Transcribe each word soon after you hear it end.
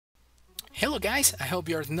Hello guys, I hope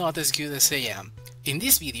you're not as good as I am. In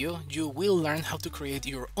this video, you will learn how to create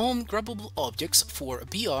your own grabbable objects for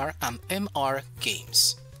VR and MR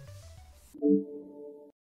games.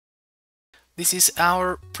 This is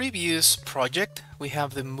our previous project. We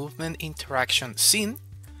have the movement interaction scene,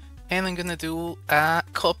 and I'm gonna do a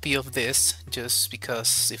copy of this just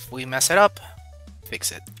because if we mess it up,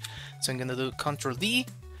 fix it. So I'm gonna do Ctrl D,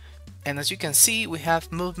 and as you can see, we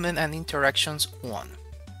have movement and interactions 1.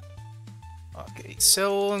 Okay,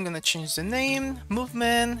 so I'm gonna change the name,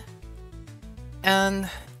 movement, and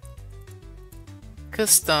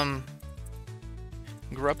custom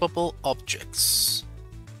grabbable objects.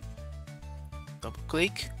 Double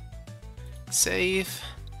click, save,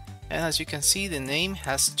 and as you can see, the name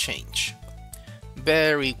has changed.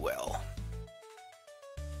 Very well.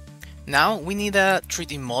 Now we need a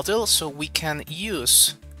 3D model so we can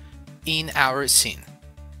use in our scene.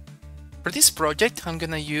 For this project, I'm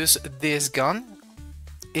gonna use this gun.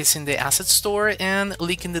 It's in the asset store and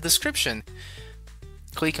link in the description.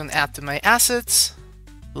 Click on add to my assets,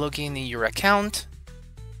 log in your account.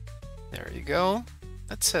 There you go.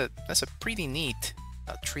 That's a pretty neat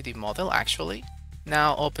 3D model actually.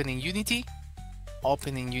 Now opening Unity,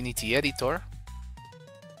 opening Unity Editor,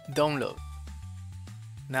 download.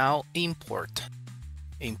 Now import,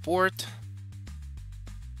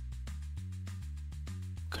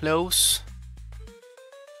 close.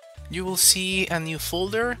 You will see a new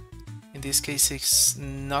folder. In this case it's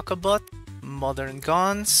Knockabot, Modern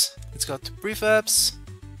Guns. It's got prefabs.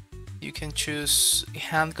 You can choose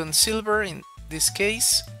handgun silver in this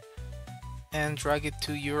case and drag it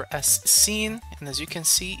to your scene, and as you can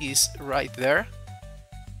see is right there.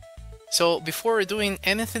 So before doing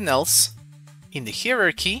anything else, in the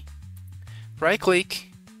hierarchy, right click,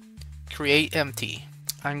 create empty.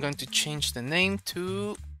 I'm going to change the name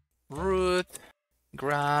to root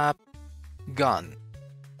grab gun.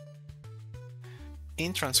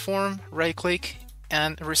 In transform, right click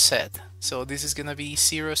and reset. So this is gonna be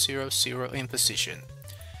 0, 0, 0 in position.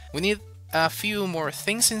 We need a few more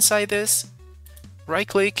things inside this. Right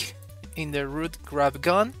click in the root grab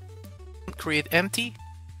gun, create empty,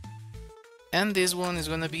 and this one is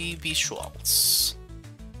gonna be visuals.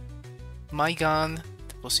 My gun,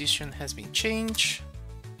 the position has been changed.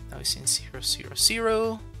 Now it's in 0, 0,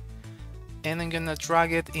 0, and I'm gonna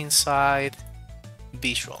drag it inside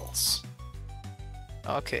visuals.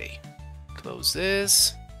 Okay, close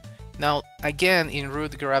this. Now again in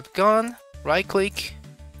root grab gun, right click,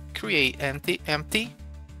 create empty,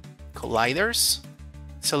 colliders,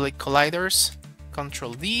 select colliders,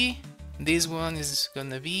 Ctrl D. This one is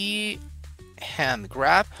gonna be hand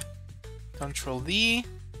grab, Ctrl D,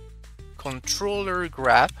 controller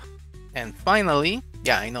grab, and finally,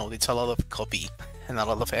 yeah, I know it's a lot of copy and a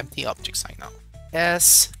lot of empty objects, I know.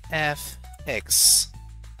 SFX.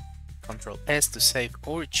 Ctrl S to save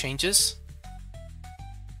our changes.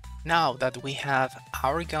 Now that we have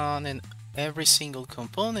our gun and every single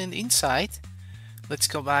component inside, let's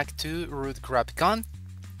go back to root grab gun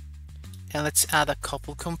and let's add a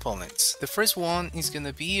couple components. The first one is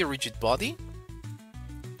gonna be a rigid body.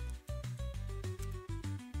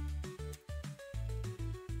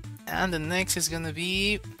 And the next is gonna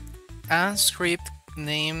be a script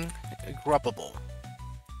named grabbable.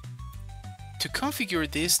 To configure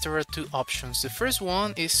this, there are two options. The first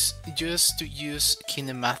one is just to use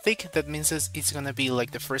kinematic. That means that it's gonna be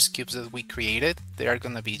like the first cubes that we created. They are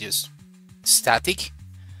gonna be just static.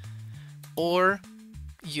 Or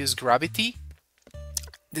use gravity.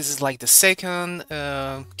 This is like the second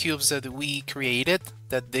cubes that we created,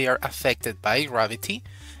 that they are affected by gravity.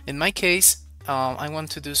 In my case, I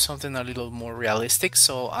want to do something a little more realistic,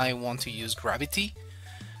 so I want to use gravity.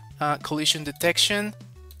 Collision detection,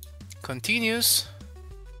 continuous,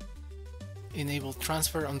 enable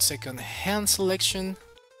transfer on second hand selection,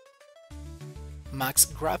 max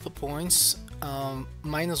grab points,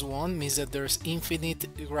 -1 means that there's infinite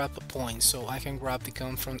grab points, so I can grab the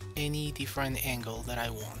gun from any different angle that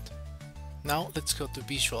I want. Now let's go to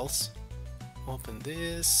visuals, open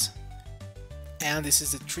this, and this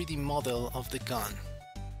is the 3D model of the gun.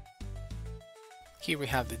 Here we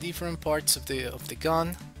have the different parts of the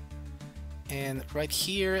gun, and right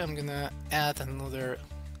here I'm gonna add another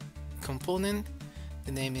component.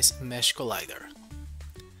 The name is mesh collider.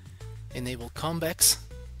 Enable convex,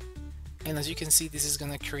 and as you can see, this is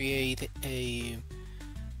gonna create a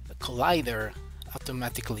collider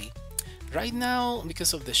automatically. Right now,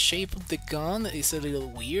 because of the shape of the gun, it's a little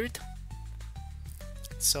weird.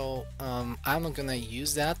 So I'm not gonna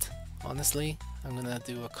use that, honestly. I'm gonna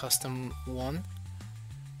do a custom one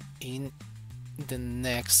in the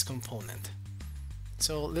next component.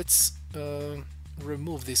 So let's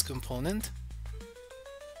remove this component.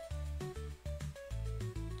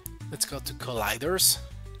 Let's go to colliders,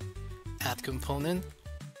 add component,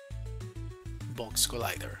 box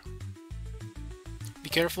collider. Be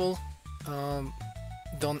careful,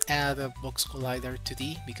 don't add a box collider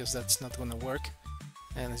 2D because that's not gonna work.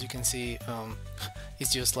 And as you can see,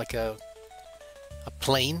 it's just like a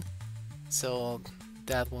plane, so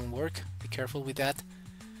that won't work. Be careful with that.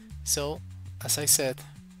 So as I said,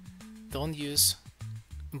 don't use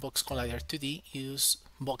box collider 2D, use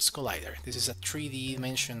box collider. This is a 3D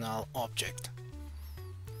dimensional object.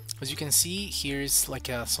 As you can see, here's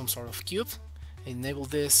like some sort of cube. Enable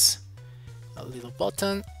this, a little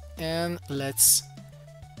button, and let's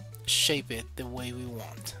shape it the way we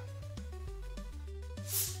want.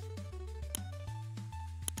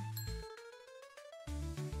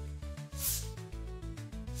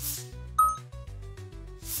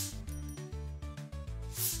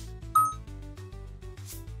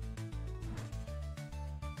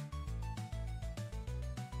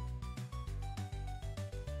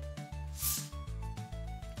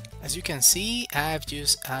 As you can see, I've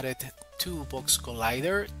just added 2 box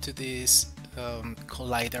collider to this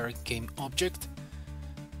collider game object.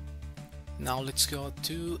 Now let's go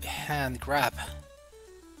to hand grab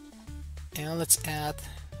and let's add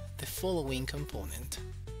the following component.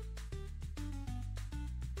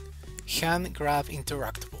 Hand grab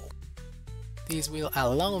interactable. This will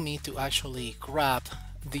allow me to actually grab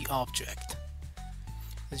the object.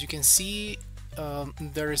 As you can see,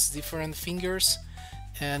 there's different fingers,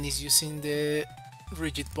 and it's using the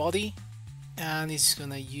rigid body, and it's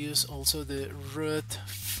gonna use also the root.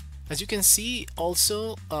 As you can see,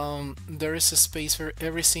 also there is a space for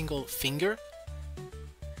every single finger,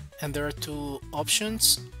 and there are 2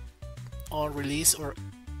 options: all release or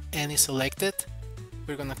any selected.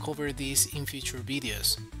 We're gonna cover this in future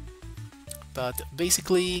videos, but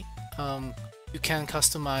basically you can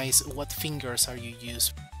customize what fingers are you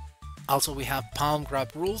use. Also, we have palm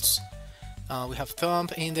grab rules. We have thumb,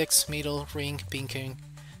 index, middle, ring, pinky,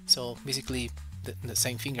 so basically the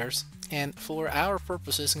same fingers. And for our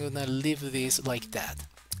purposes, I'm gonna leave this like that,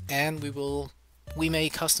 and we may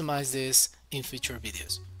customize this in future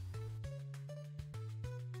videos.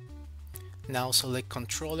 Now select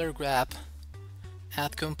controller grab,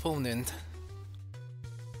 add component,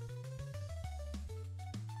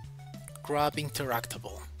 grab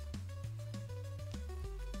interactable.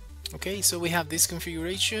 Okay, so we have this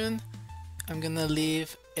configuration. I'm gonna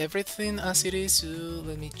leave everything as it is. So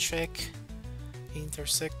let me check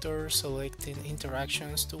intersector, selecting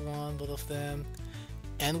interactions to 1, both of them,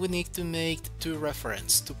 and we need to make 2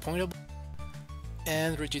 reference to pointable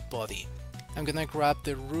and rigid body. I'm gonna grab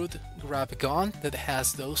the root grab gun that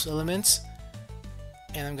has those elements,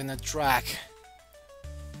 and I'm gonna drag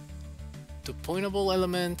to pointable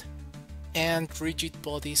element and rigid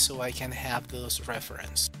body so I can have those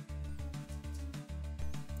reference.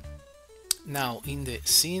 Now in the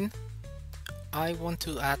scene, I want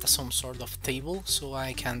to add some sort of table so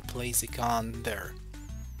I can place the gun there.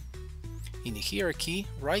 In the hierarchy,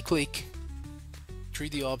 right click,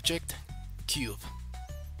 3D object, cube.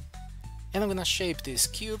 And I'm gonna shape this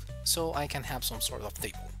cube so I can have some sort of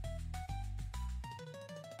table.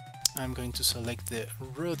 I'm going to select the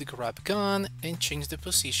root grab gun and change the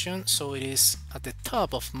position so it is at the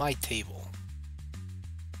top of my table.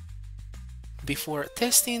 Before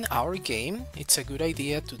testing our game, it's a good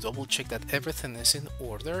idea to double check that everything is in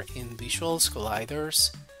order in visuals,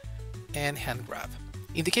 colliders, and hand grab.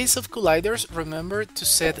 In the case of colliders, remember to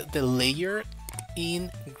set the layer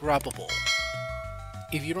in grabbable.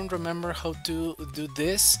 If you don't remember how to do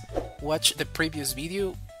this, watch the previous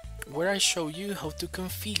video where I show you how to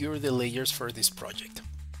configure the layers for this project.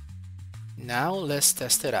 Now let's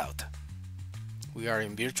test it out. We are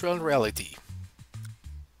in virtual reality.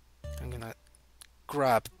 I'm gonna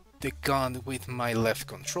grab the gun with my left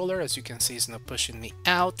controller. As you can see, it's not pushing me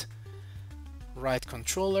out. Right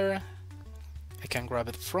controller, I can grab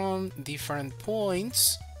it from different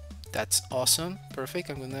points. That's awesome, perfect.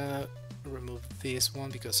 I'm gonna remove this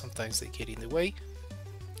one because sometimes they get in the way,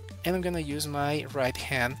 and I'm gonna use my right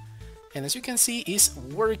hand, and as you can see, it's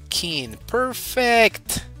working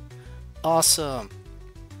perfect. Awesome.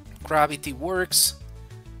 Gravity works,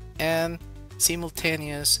 and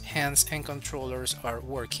simultaneous hands and controllers are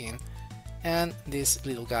working, and this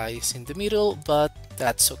little guy is in the middle, but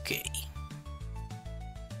that's okay.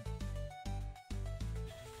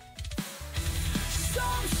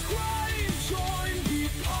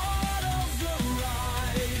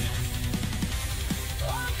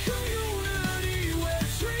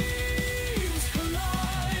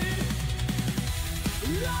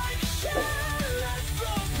 Yeah, let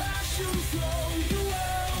the passion flow.